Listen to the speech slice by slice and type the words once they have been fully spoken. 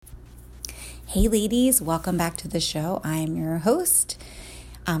Hey ladies, welcome back to the show. I'm your host.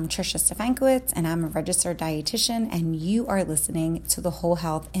 I'm Trisha Stefankowitz, and I'm a registered dietitian, and you are listening to the Whole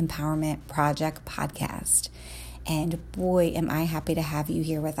Health Empowerment Project podcast. And boy, am I happy to have you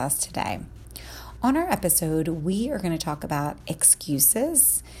here with us today. On our episode, we are going to talk about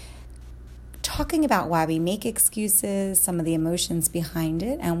excuses, talking about why we make excuses, some of the emotions behind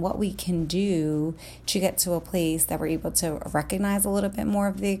it, and what we can do to get to a place that we're able to recognize a little bit more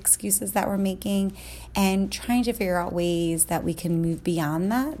of the excuses that we're making, and trying to figure out ways that we can move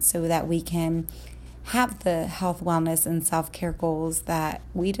beyond that so that we can have the health, wellness, and self-care goals that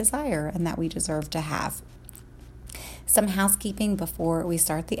we desire and that we deserve to have. Some housekeeping before we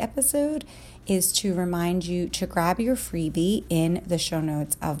start the episode is to remind you to grab your freebie in the show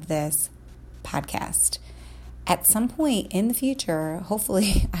notes of this podcast. At some point in the future,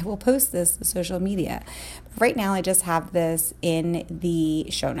 hopefully I will post this to social media. Right now, I just have this in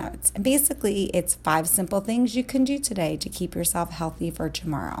the show notes. And basically, it's 5 simple things you can do today to keep yourself healthy for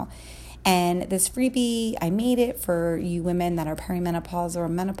tomorrow. And this freebie, I made it for you women that are perimenopausal or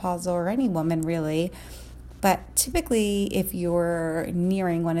menopausal, or any woman really. But typically, if you're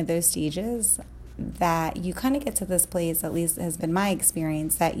nearing one of those stages, that you kind of get to this place, at least has been my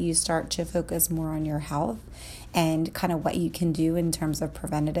experience, that you start to focus more on your health and kind of what you can do in terms of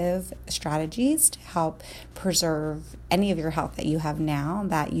preventative strategies to help preserve any of your health that you have now,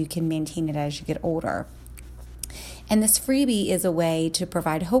 that you can maintain it as you get older. And this freebie is a way to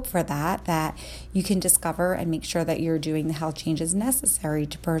provide hope for that you can discover and make sure that you're doing the health changes necessary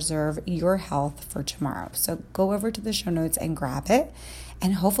to preserve your health for tomorrow. So go over to the show notes and grab it.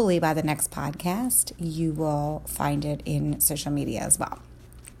 And hopefully by the next podcast, you will find it in social media as well.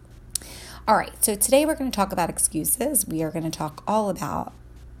 All right, so today we're going to talk about excuses. We are going to talk all about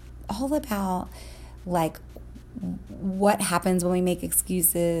like what happens when we make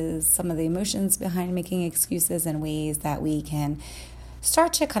excuses, some of the emotions behind making excuses, and ways that we can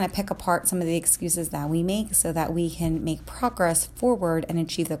start to kind of pick apart some of the excuses that we make so that we can make progress forward and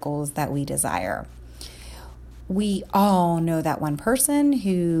achieve the goals that we desire. We all know that one person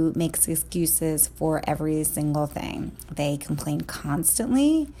who makes excuses for every single thing. They complain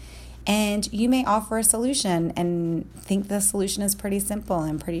constantly, and you may offer a solution and think the solution is pretty simple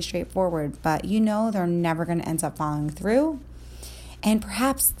and pretty straightforward, but you know they're never going to end up following through. And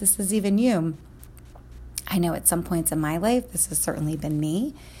perhaps this is even you. I know at some points in my life, this has certainly been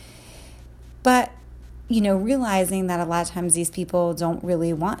me. But, realizing that a lot of times these people don't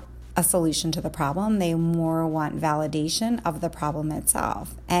really want a solution to the problem. They more want validation of the problem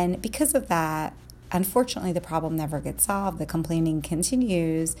itself. And because of that, unfortunately, the problem never gets solved. The complaining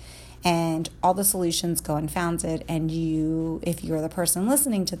continues, and all the solutions go unfounded. And you, if you're the person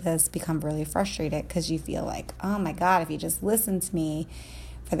listening to this, become really frustrated because you feel like, oh my God, if you just listened to me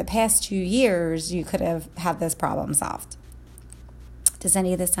for the past 2 years, you could have had this problem solved. Does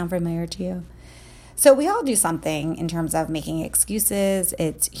any of this sound familiar to you? So we all do something in terms of making excuses.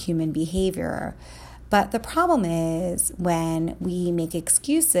 It's human behavior. But the problem is when we make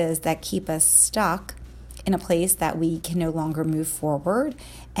excuses that keep us stuck in a place that we can no longer move forward.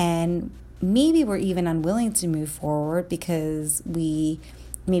 And maybe we're even unwilling to move forward because we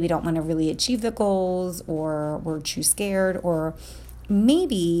maybe don't want to really achieve the goals, or we're too scared, or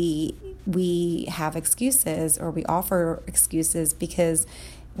maybe we have excuses, or we offer excuses because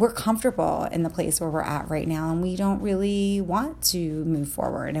we're comfortable in the place where we're at right now, and we don't really want to move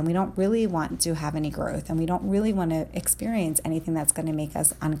forward, and we don't really want to have any growth, and we don't really want to experience anything that's going to make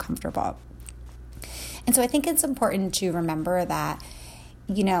us uncomfortable. And so I think it's important to remember that,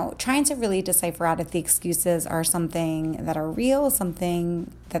 trying to really decipher out if the excuses are something that are real,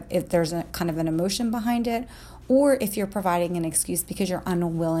 something that if there's a kind of an emotion behind it, or if you're providing an excuse because you're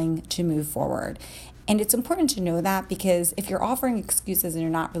unwilling to move forward. And it's important to know that, because if you're offering excuses and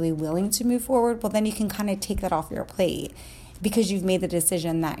you're not really willing to move forward, well, then you can kind of take that off your plate because you've made the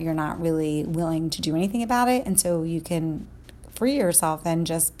decision that you're not really willing to do anything about it. And so you can free yourself and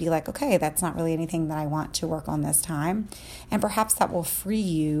just be like, okay, that's not really anything that I want to work on this time. And perhaps that will free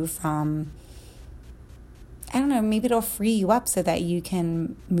you from, maybe it'll free you up so that you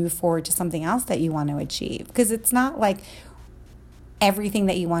can move forward to something else that you want to achieve. Because it's not like everything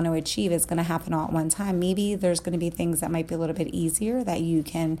that you want to achieve is going to happen all at one time. Maybe there's going to be things that might be a little bit easier that you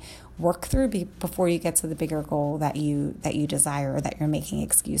can work through before you get to the bigger goal that you desire, or that you're making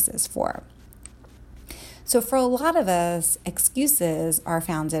excuses for. So for a lot of us, excuses are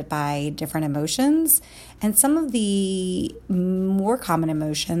founded by different emotions, and some of the more common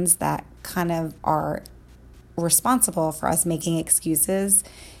emotions that kind of are responsible for us making excuses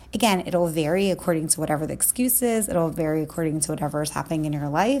Again, it'll vary according to whatever the excuse is. It'll vary according to whatever is happening in your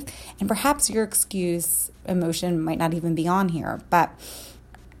life. And perhaps your excuse emotion might not even be on here. But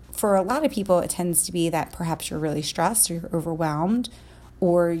for a lot of people, it tends to be that perhaps you're really stressed or you're overwhelmed,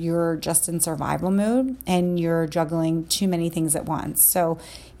 or you're just in survival mode and you're juggling too many things at once. So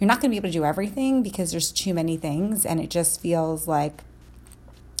you're not going to be able to do everything because there's too many things, and it just feels like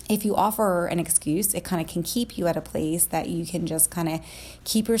if you offer an excuse, it kind of can keep you at a place that you can just kind of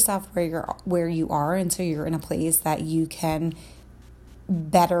keep yourself where you are until you're in a place that you can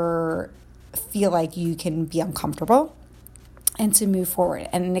better feel like you can be uncomfortable and to move forward.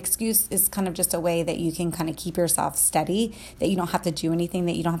 And an excuse is kind of just a way that you can kind of keep yourself steady, that you don't have to do anything,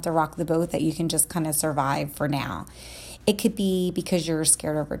 that you don't have to rock the boat, that you can just kind of survive for now. It could be because you're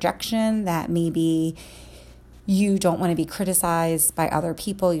scared of rejection, that maybe you don't want to be criticized by other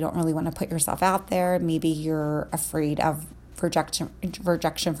people. You don't really want to put yourself out there. Maybe you're afraid of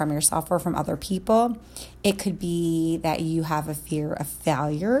rejection from yourself or from other people. It could be that you have a fear of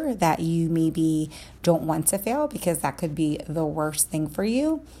failure, that you maybe don't want to fail because that could be the worst thing for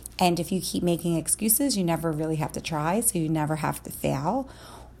you. And if you keep making excuses, you never really have to try, so you never have to fail.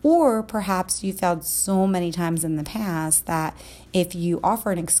 Or perhaps you failed so many times in the past that if you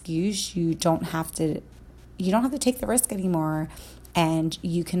offer an excuse, you don't have to take the risk anymore, and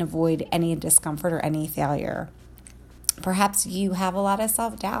you can avoid any discomfort or any failure. Perhaps you have a lot of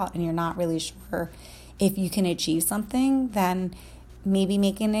self-doubt and you're not really sure if you can achieve something. Then maybe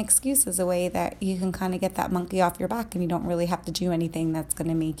making an excuse is a way that you can kind of get that monkey off your back and you don't really have to do anything that's going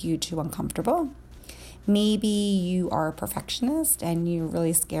to make you too uncomfortable. Maybe you are a perfectionist and you're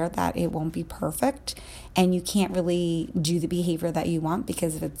really scared that it won't be perfect and you can't really do the behavior that you want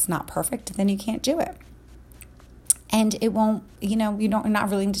because if it's not perfect, then you can't do it. And it won't, you're not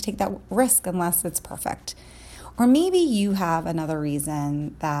willing to take that risk unless it's perfect. Or maybe you have another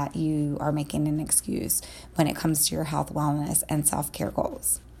reason that you are making an excuse when it comes to your health, wellness, and self-care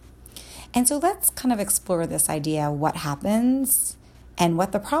goals. And so let's kind of explore this idea of what happens and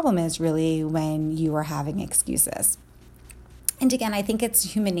what the problem is really when you are having excuses. And again, I think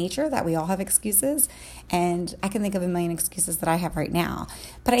it's human nature that we all have excuses, and I can think of a million excuses that I have right now.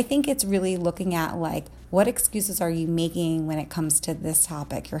 But I think it's really looking at what excuses are you making when it comes to this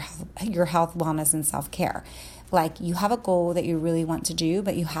topic, your health, wellness, and self-care. You have a goal that you really want to do,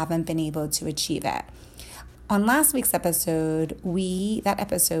 but you haven't been able to achieve it. On last week's episode, that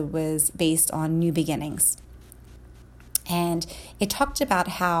episode was based on new beginnings. And it talked about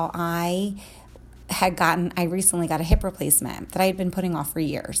how I recently got a hip replacement that I had been putting off for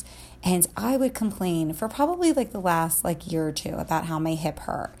years. And I would complain for probably the last year or two about how my hip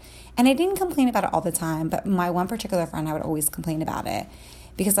hurt. And I didn't complain about it all the time, but my one particular friend, I would always complain about it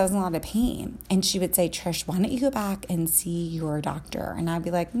because I was in a lot of pain. And she would say, Trish, why don't you go back and see your doctor? And I'd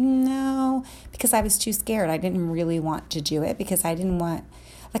be like, no, because I was too scared. I didn't really want to do it because I didn't want,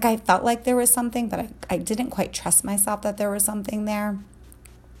 I felt like there was something, but I didn't quite trust myself that there was something there.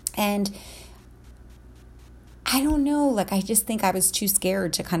 And I don't know, I just think I was too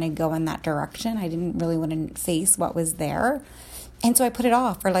scared to kind of go in that direction. I didn't really want to face what was there. And so I put it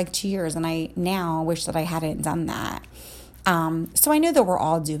off for 2 years, and I now wish that I hadn't done that. So I know that we're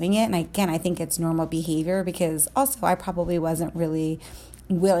all doing it. And again, I think it's normal behavior because also I probably wasn't really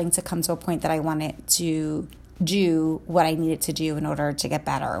willing to come to a point that I wanted to do what I needed to do in order to get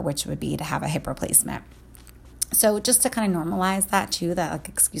better, which would be to have a hip replacement. So just to kind of normalize that too, that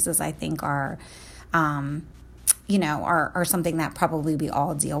excuses I think are something that probably we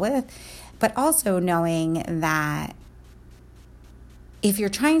all deal with, but also knowing that if you're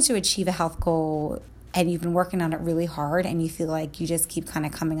trying to achieve a health goal and you've been working on it really hard and you feel like you just keep kind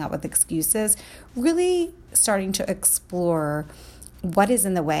of coming up with excuses, really starting to explore what is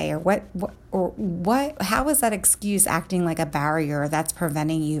in the way how is that excuse acting like a barrier that's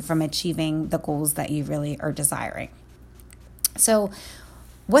preventing you from achieving the goals that you really are desiring. So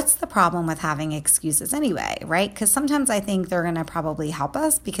what's the problem with having excuses anyway, right? Because sometimes I think they're going to probably help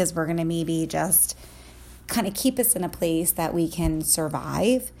us because we're going to maybe just kind of keep us in a place that we can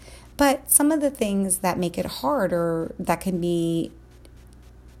survive. But some of the things that make it hard or that can be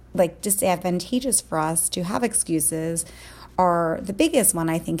disadvantageous for us to have excuses are the biggest one,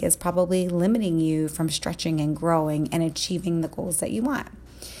 I think, is probably limiting you from stretching and growing and achieving the goals that you want.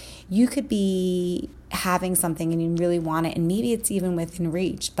 You could be having something and you really want it, and maybe it's even within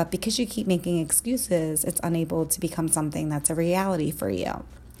reach, but because you keep making excuses, it's unable to become something that's a reality for you.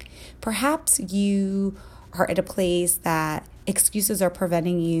 Perhaps you are at a place that excuses are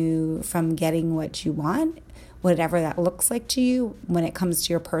preventing you from getting what you want, whatever that looks like to you when it comes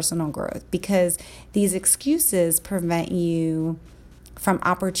to your personal growth, because these excuses prevent you from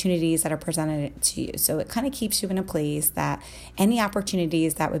opportunities that are presented to you. So it kind of keeps you in a place that any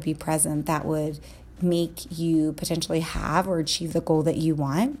opportunities that would be present that would make you potentially have or achieve the goal that you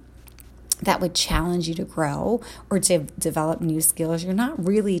want, that would challenge you to grow or to develop new skills, you're not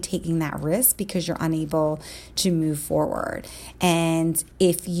really taking that risk because you're unable to move forward. And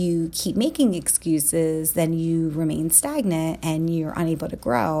if you keep making excuses, then you remain stagnant and you're unable to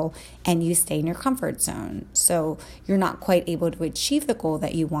grow and you stay in your comfort zone. So you're not quite able to achieve the goal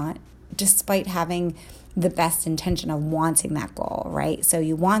that you want despite having the best intention of wanting that goal, right? So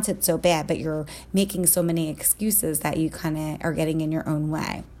you want it so bad, but you're making so many excuses that you kind of are getting in your own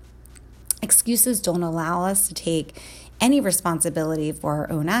way. Excuses don't allow us to take any responsibility for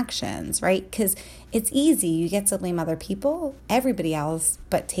our own actions, right? Because it's easy. You get to blame other people, everybody else,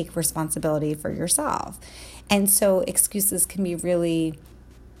 but take responsibility for yourself. And so excuses can be really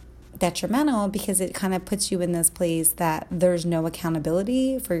detrimental because it kind of puts you in this place that there's no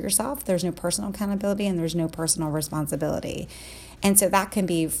accountability for yourself, there's no personal accountability, and there's no personal responsibility. And so that can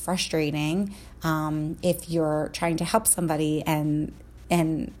be frustrating if you're trying to help somebody and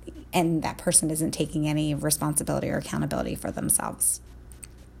that person isn't taking any responsibility or accountability for themselves.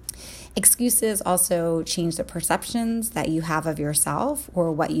 Excuses also change the perceptions that you have of yourself or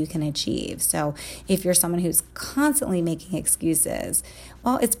what you can achieve. So if you're someone who's constantly making excuses,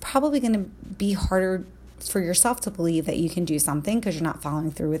 well, it's probably going to be harder for yourself to believe that you can do something because you're not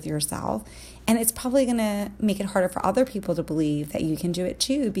following through with yourself. And it's probably going to make it harder for other people to believe that you can do it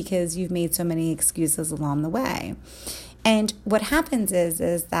too because you've made so many excuses along the way. And what happens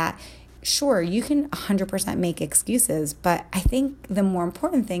is that, sure, you can 100% make excuses, but I think the more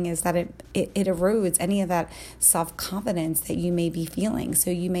important thing is that it erodes any of that self-confidence that you may be feeling.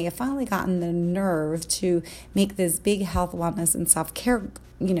 So you may have finally gotten the nerve to make this big health, wellness, and self-care,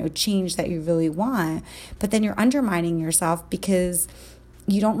 change that you really want, but then you're undermining yourself because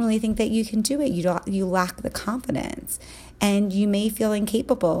you don't really think that you can do it. You lack the confidence, and you may feel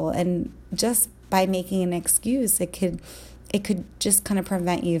incapable, and just by making an excuse, it could just kind of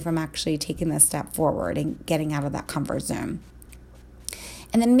prevent you from actually taking this step forward and getting out of that comfort zone.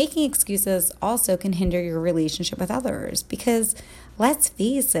 And then making excuses also can hinder your relationship with others because let's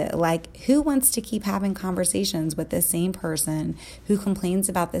face it, who wants to keep having conversations with the same person who complains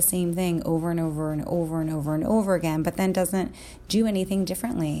about the same thing over and over and over and over and over again, but then doesn't do anything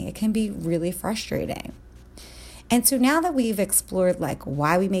differently? It can be really frustrating. And so now that we've explored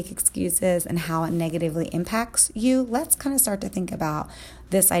why we make excuses and how it negatively impacts you, let's kind of start to think about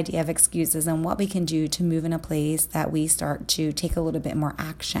this idea of excuses and what we can do to move in a place that we start to take a little bit more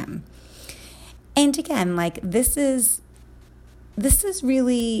action. And again, this is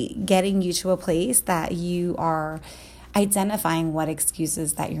really getting you to a place that you are identifying what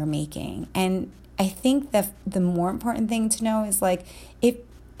excuses that you're making. And I think that the more important thing to know is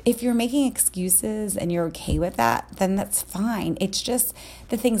if you're making excuses and you're okay with that, then that's fine. It's just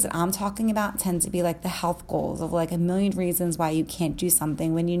the things that I'm talking about tend to be the health goals of a million reasons why you can't do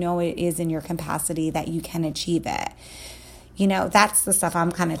something when you know it is in your capacity that you can achieve it. That's the stuff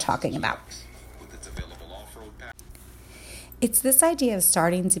I'm kind of talking about. It's this idea of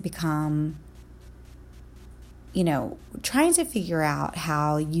starting to become, trying to figure out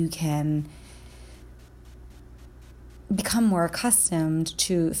how you can become more accustomed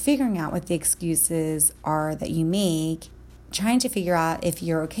to figuring out what the excuses are that you make, trying to figure out if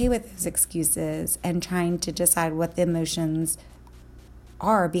you're okay with those excuses, and trying to decide what the emotions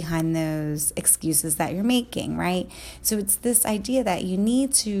are behind those excuses that you're making, right? So it's this idea that you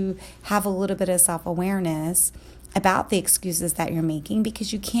need to have a little bit of self-awareness about the excuses that you're making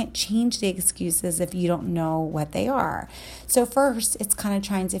because you can't change the excuses if you don't know what they are. So first, it's kind of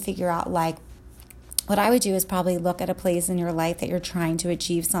trying to figure out what I would do is probably look at a place in your life that you're trying to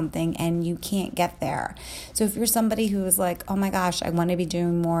achieve something and you can't get there. So if you're somebody who is oh my gosh, I want to be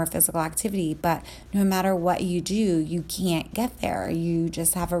doing more physical activity, but no matter what you do, you can't get there. You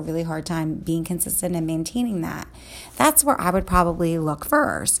just have a really hard time being consistent and maintaining that. That's where I would probably look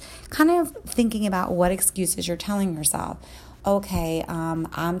first, kind of thinking about what excuses you're telling yourself. Okay,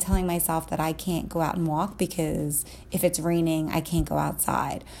 I'm telling myself that I can't go out and walk because if it's raining, I can't go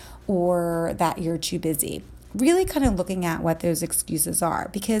outside, or that you're too busy. Really kind of looking at what those excuses are,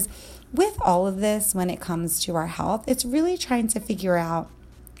 because with all of this, when it comes to our health, it's really trying to figure out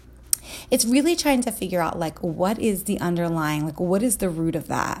what is the underlying, what is the root of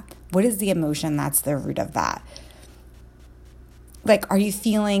that? What is the emotion that's the root of that? Are you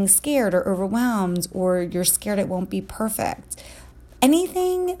feeling scared or overwhelmed, or you're scared it won't be perfect?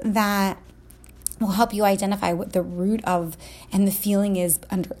 Anything that will help you identify what the root of and the feeling is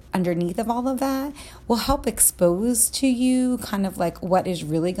underneath of all of that, will help expose to you kind of like what is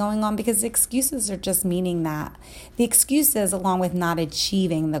really going on, because excuses are just meaning that the excuses, along with not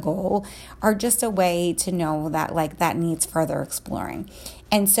achieving the goal, are just a way to know that like that needs further exploring.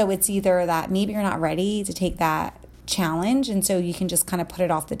 And so it's either that maybe you're not ready to take that challenge, and so you can just kind of put it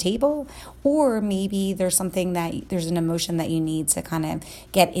off the table, or maybe there's an emotion that you need to kind of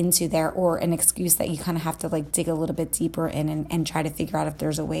get into there, or an excuse that you kind of have to like dig a little bit deeper in and try to figure out if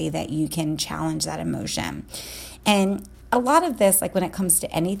there's a way that you can challenge that emotion. And a lot of this, like when it comes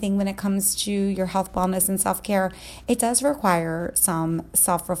to anything, when it comes to your health, wellness, and self-care, it does require some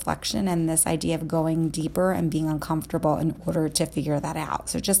self-reflection and this idea of going deeper and being uncomfortable in order to figure that out.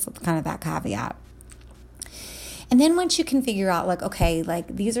 So just kind of that caveat. And then once you can figure out like, okay,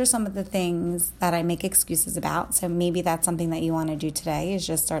 like these are some of the things that I make excuses about. So maybe that's something that you want to do today, is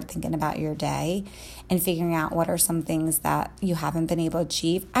just start thinking about your day and figuring out what are some things that you haven't been able to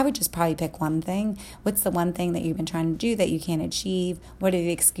achieve. I would just probably pick one thing. What's the one thing that you've been trying to do that you can't achieve? What are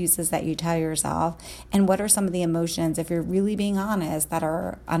the excuses that you tell yourself? And what are some of the emotions, if you're really being honest, that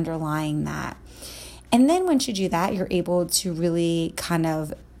are underlying that? And then once you do that, you're able to really kind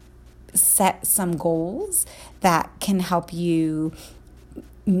of set some goals that can help you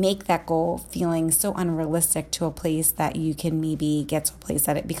make that goal feeling so unrealistic to a place that you can maybe get to a place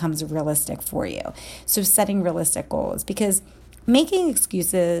that it becomes realistic for you. So setting realistic goals, because making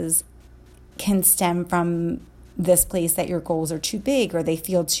excuses can stem from this place that your goals are too big or they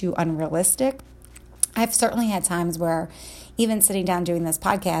feel too unrealistic. I've certainly had times where even sitting down doing this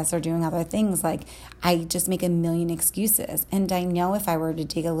podcast or doing other things, like I just make a million excuses. And I know if I were to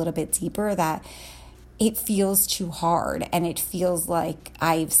dig a little bit deeper that it feels too hard, and it feels like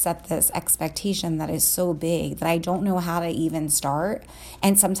I've set this expectation that is so big that I don't know how to even start.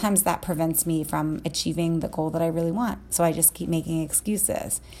 And sometimes that prevents me from achieving the goal that I really want. So I just keep making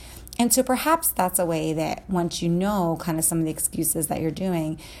excuses. And so perhaps that's a way that once you know kind of some of the excuses that you're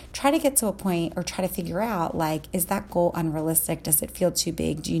doing, try to get to a point or try to figure out, like, is that goal unrealistic? Does it feel too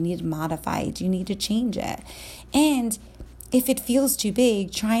big? Do you need to modify it? Do you need to change it? And if it feels too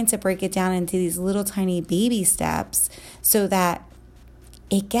big, trying to break it down into these little tiny baby steps so that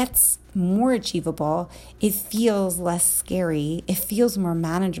it gets more achievable, it feels less scary, it feels more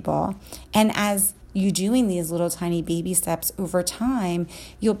manageable. And as you doing these little tiny baby steps over time,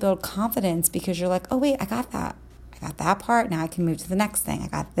 you'll build confidence because you're like, oh wait, I got that. I got that part. Now I can move to the next thing. I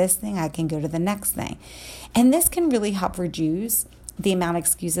got this thing. I can go to the next thing. And this can really help reduce the amount of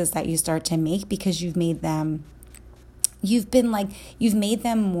excuses that you start to make because you've made them more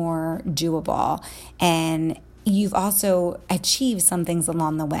doable, and you've also achieved some things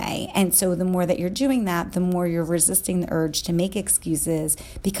along the way. And so the more that you're doing that, the more you're resisting the urge to make excuses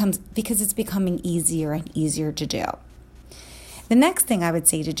because it's becoming easier and easier to do. The next thing I would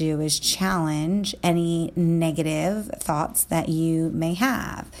say to do is challenge any negative thoughts that you may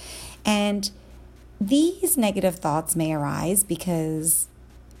have. And these negative thoughts may arise because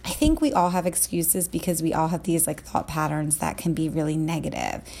I think we all have excuses because we all have these like thought patterns that can be really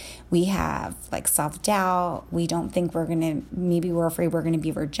negative. We have like self-doubt. We don't think maybe we're afraid we're going to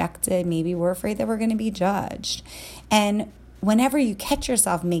be rejected. Maybe we're afraid that we're going to be judged. And whenever you catch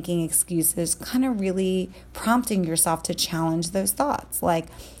yourself making excuses, kind of really prompting yourself to challenge those thoughts. Like,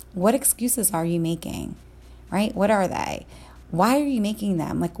 what excuses are you making, right? What are they? Why are you making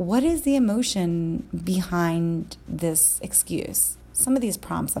them? Like, what is the emotion behind this excuse? Some of these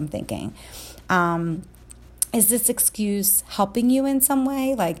prompts I'm thinking, is this excuse helping you in some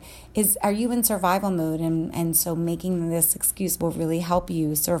way? Like, are you in survival mode? And so making this excuse will really help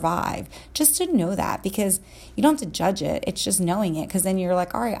you survive. Just to know that, because you don't have to judge it. It's just knowing it, because then you're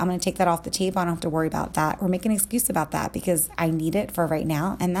like, all right, I'm going to take that off the table. I don't have to worry about that or make an excuse about that because I need it for right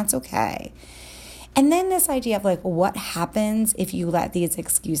now. And that's okay. And then this idea of like, what happens if you let these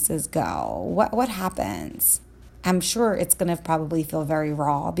excuses go? What happens? I'm sure it's going to probably feel very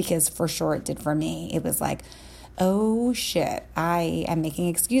raw, because for sure it did for me. It was like, oh shit, I am making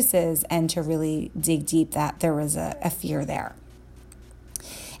excuses, and to really dig deep that there was a fear there.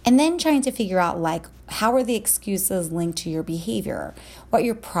 And then trying to figure out, like, how are the excuses linked to your behavior? What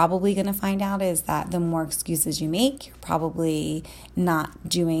you're probably going to find out is that the more excuses you make, you're probably not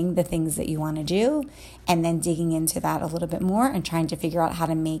doing the things that you want to do. And then digging into that a little bit more and trying to figure out how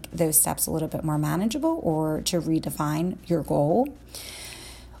to make those steps a little bit more manageable or to redefine your goal.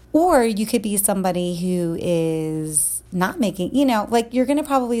 Or you could be somebody who is not making, like, you're going to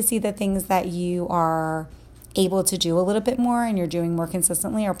probably see the things that you are able to do a little bit more and you're doing more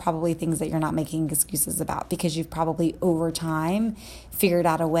consistently are probably things that you're not making excuses about, because you've probably over time figured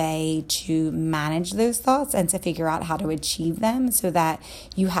out a way to manage those thoughts and to figure out how to achieve them so that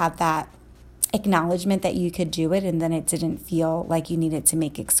you have that acknowledgement that you could do it, and then it didn't feel like you needed to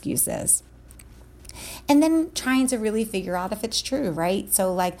make excuses. And then trying to really figure out if it's true, right?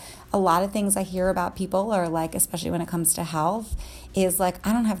 So like a lot of things I hear about people are like, especially when it comes to health, is like,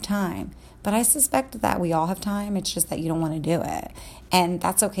 I don't have time. But I suspect that we all have time. It's just that you don't want to do it. And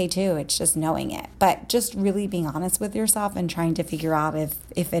that's okay too. It's just knowing it. But just really being honest with yourself and trying to figure out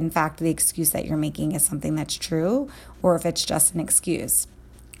if in fact the excuse that you're making is something that's true or if it's just an excuse.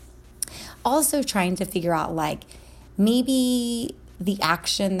 Also trying to figure out like maybe the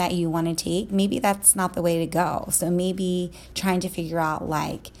action that you want to take, maybe that's not the way to go. So maybe trying to figure out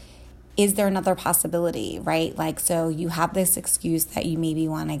like, is there another possibility, right? Like, so you have this excuse that you maybe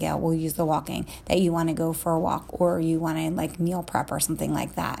want to go, we'll use the walking, that you want to go for a walk or you want to like meal prep or something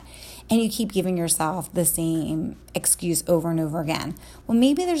like that. And you keep giving yourself the same excuse over and over again. Well,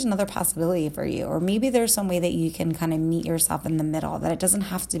 maybe there's another possibility for you, or maybe there's some way that you can kind of meet yourself in the middle, that it doesn't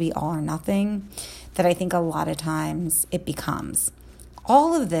have to be all or nothing, that I think a lot of times it becomes.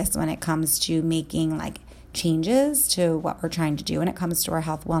 All of this when it comes to making like changes to what we're trying to do when it comes to our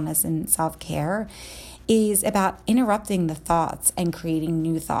health, wellness, and self-care is about interrupting the thoughts and creating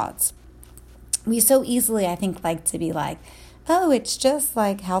new thoughts. We so easily, I think, like to be like, oh, it's just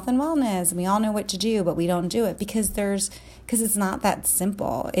like health and wellness, and we all know what to do, but we don't do it because it's not that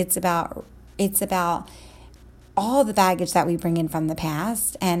simple. It's about all the baggage that we bring in from the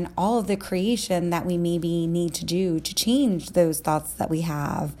past and all of the creation that we maybe need to do to change those thoughts that we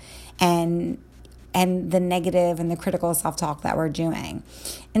have and the negative and the critical self-talk that we're doing.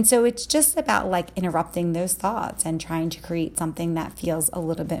 And so it's just about like interrupting those thoughts and trying to create something that feels a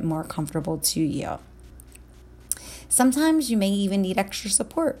little bit more comfortable to you. Sometimes you may even need extra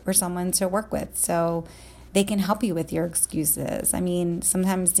support or someone to work with so they can help you with your excuses. I mean,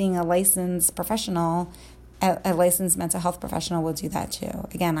 sometimes seeing a licensed professional, a licensed mental health professional will do that too.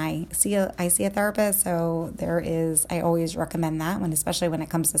 Again, I see a therapist, so I always recommend that especially when it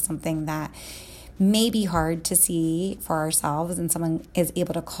comes to something that may be hard to see for ourselves and someone is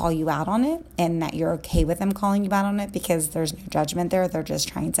able to call you out on it and that you're okay with them calling you out on it because there's no judgment there. They're just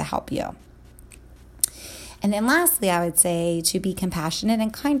trying to help you. And then lastly, I would say to be compassionate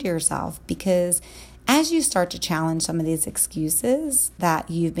and kind to yourself, because as you start to challenge some of these excuses that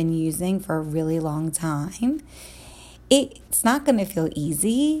you've been using for a really long time, it's not going to feel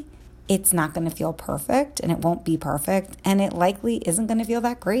easy. It's not going to feel perfect, and it won't be perfect, and it likely isn't going to feel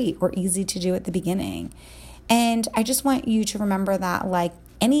that great or easy to do at the beginning. And I just want you to remember that, like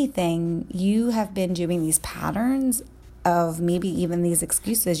anything, you have been doing these patterns of maybe even these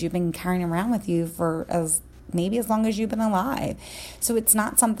excuses you've been carrying around with you for as long as you've been alive. So it's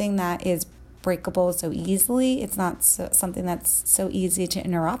not something that is breakable so easily. It's not something that's so easy to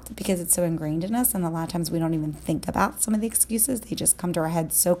interrupt because it's so ingrained in us. And a lot of times we don't even think about some of the excuses. They just come to our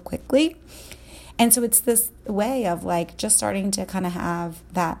heads so quickly. And so it's this way of like just starting to kind of have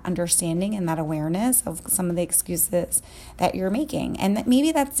that understanding and that awareness of some of the excuses that you're making. And that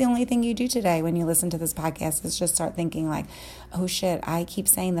maybe that's the only thing you do today when you listen to this podcast is just start thinking like, oh shit, I keep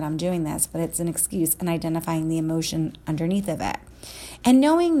saying that I'm doing this, but it's an excuse, and identifying the emotion underneath of it. And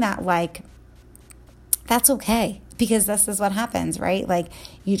knowing that like, that's okay, because this is what happens, right? Like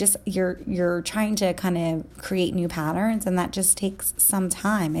you're trying to kind of create new patterns, and that just takes some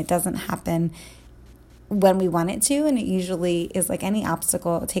time. It doesn't happen when we want it to, and it usually is like any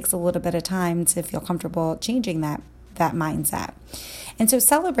obstacle. It takes a little bit of time to feel comfortable changing that mindset. And so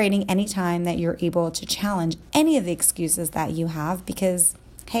celebrating any time that you're able to challenge any of the excuses that you have, because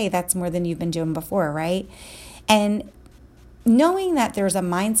hey, that's more than you've been doing before, right? And knowing that there's a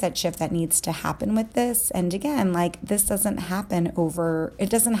mindset shift that needs to happen with this. And again, like this doesn't happen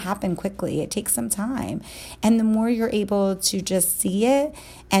quickly. It takes some time. And the more you're able to just see it,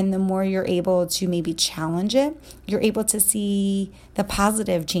 and the more you're able to maybe challenge it, you're able to see the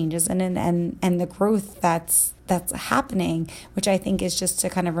positive changes and the growth that's happening, which I think is just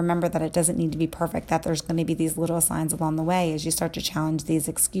to kind of remember that it doesn't need to be perfect, that there's going to be these little signs along the way as you start to challenge these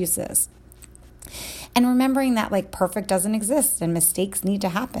excuses. And remembering that like perfect doesn't exist and mistakes need to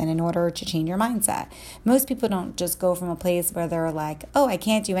happen in order to change your mindset. Most people don't just go from a place where they're like, oh, I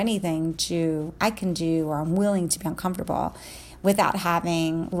can't do anything to I can do, or I'm willing to be uncomfortable, without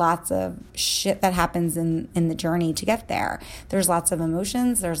having lots of shit that happens in the journey to get there. There's lots of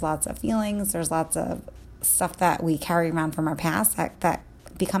emotions, there's lots of feelings, there's lots of stuff that we carry around from our past that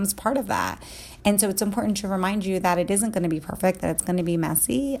becomes part of that. And so it's important to remind you that it isn't going to be perfect, that it's going to be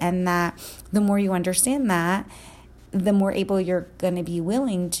messy, and that the more you understand that, the more able you're going to be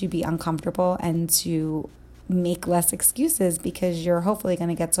willing to be uncomfortable and to make less excuses, because you're hopefully going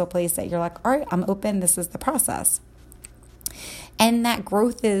to get to a place that you're like, all right, I'm open. This is the process. And that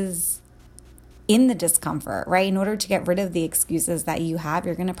growth is in the discomfort, right? In order to get rid of the excuses that you have,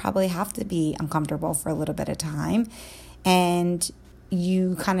 you're going to probably have to be uncomfortable for a little bit of time. And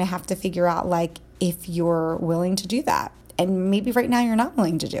you kind of have to figure out like if you're willing to do that. And maybe right now you're not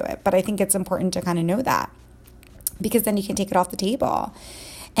willing to do it, but I think it's important to kind of know that, because then you can take it off the table.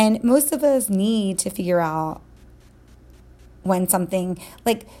 And most of us need to figure out when something,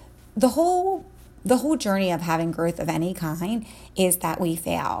 like the whole journey of having growth of any kind is that we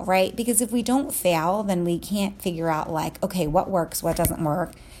fail, right? Because if we don't fail, then we can't figure out like, okay, what works, what doesn't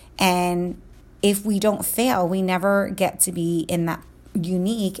work. And if we don't fail, we never get to be in that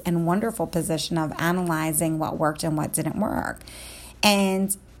unique and wonderful position of analyzing what worked and what didn't work,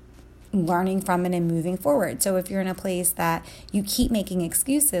 and learning from it and moving forward. So if you're in a place that you keep making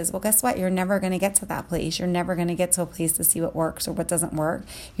excuses, well, guess what? You're never going to get to that place. You're never going to get to a place to see what works or what doesn't work.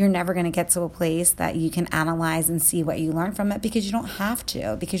 You're never going to get to a place that you can analyze and see what you learn from it, because you don't have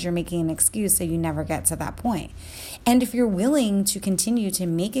to, because you're making an excuse, so you never get to that point. And if you're willing to continue to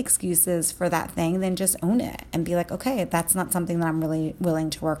make excuses for that thing, then just own it and be like, okay, that's not something that I'm really willing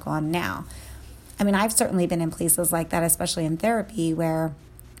to work on now. I mean, I've certainly been in places like that, especially in therapy, where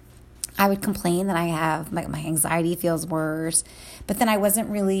I would complain that I have, my anxiety feels worse, but then I wasn't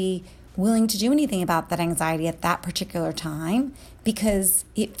really willing to do anything about that anxiety at that particular time, because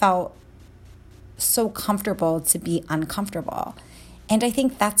it felt so comfortable to be uncomfortable. And I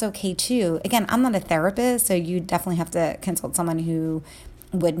think that's okay too. Again, I'm not a therapist, so you definitely have to consult someone who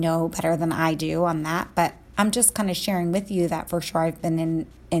would know better than I do on that. But I'm just kind of sharing with you that for sure I've been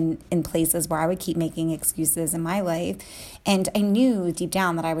in places where I would keep making excuses in my life. And I knew deep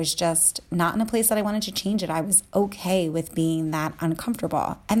down that I was just not in a place that I wanted to change it. I was okay with being that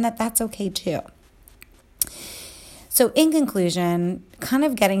uncomfortable, and that's okay too. So in conclusion, kind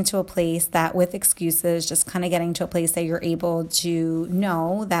of getting to a place that with excuses, just kind of getting to a place that you're able to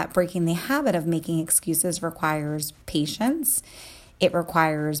know that breaking the habit of making excuses requires patience. It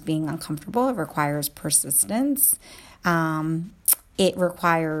requires being uncomfortable. It requires persistence. It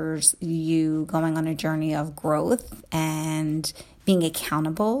requires you going on a journey of growth and being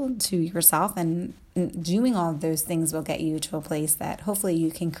accountable to yourself, and doing all of those things will get you to a place that hopefully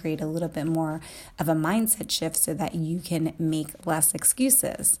you can create a little bit more of a mindset shift so that you can make less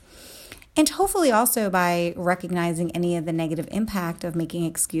excuses. And hopefully also by recognizing any of the negative impact of making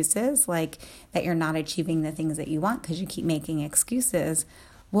excuses, like that you're not achieving the things that you want because you keep making excuses,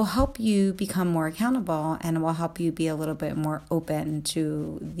 will help you become more accountable and will help you be a little bit more open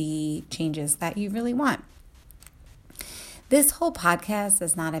to the changes that you really want. This whole podcast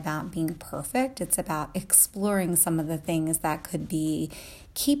is not about being perfect. It's about exploring some of the things that could be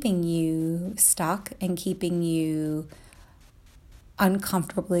keeping you stuck and keeping you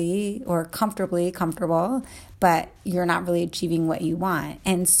uncomfortably or comfortably comfortable, but you're not really achieving what you want.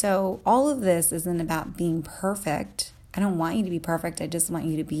 And so all of this isn't about being perfect. I don't want you to be perfect. I just want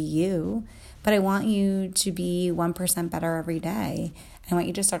you to be you. But I want you to be 1% better every day. I want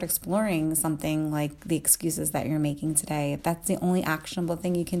you to start exploring something like the excuses that you're making today. If that's the only actionable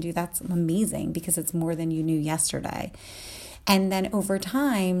thing you can do, that's amazing, because it's more than you knew yesterday. And then over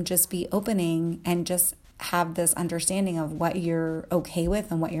time, just be opening and just have this understanding of what you're okay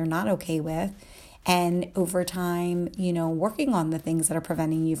with and what you're not okay with. And over time, working on the things that are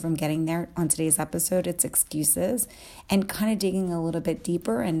preventing you from getting there. On today's episode, it's excuses, and kind of digging a little bit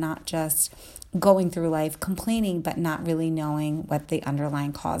deeper and not just going through life complaining, but not really knowing what the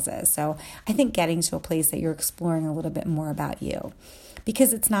underlying cause is. So I think getting to a place that you're exploring a little bit more about you,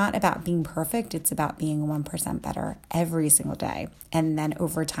 because it's not about being perfect. It's about being 1% better every single day. And then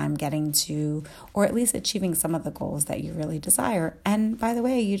over time getting to, or at least achieving some of the goals that you really desire. And by the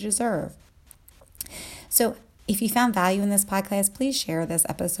way, you deserve. So if you found value in this podcast, please share this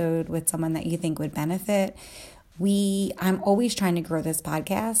episode with someone that you think would benefit. I'm always trying to grow this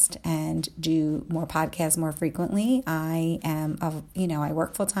podcast and do more podcasts more frequently. I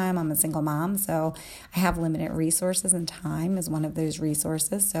work full time. I'm a single mom, so I have limited resources, and time is one of those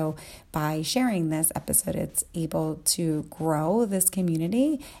resources. So by sharing this episode, it's able to grow this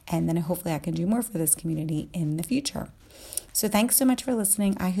community, and then hopefully I can do more for this community in the future. So thanks so much for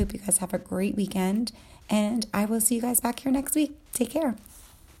listening. I hope you guys have a great weekend, and I will see you guys back here next week. Take care.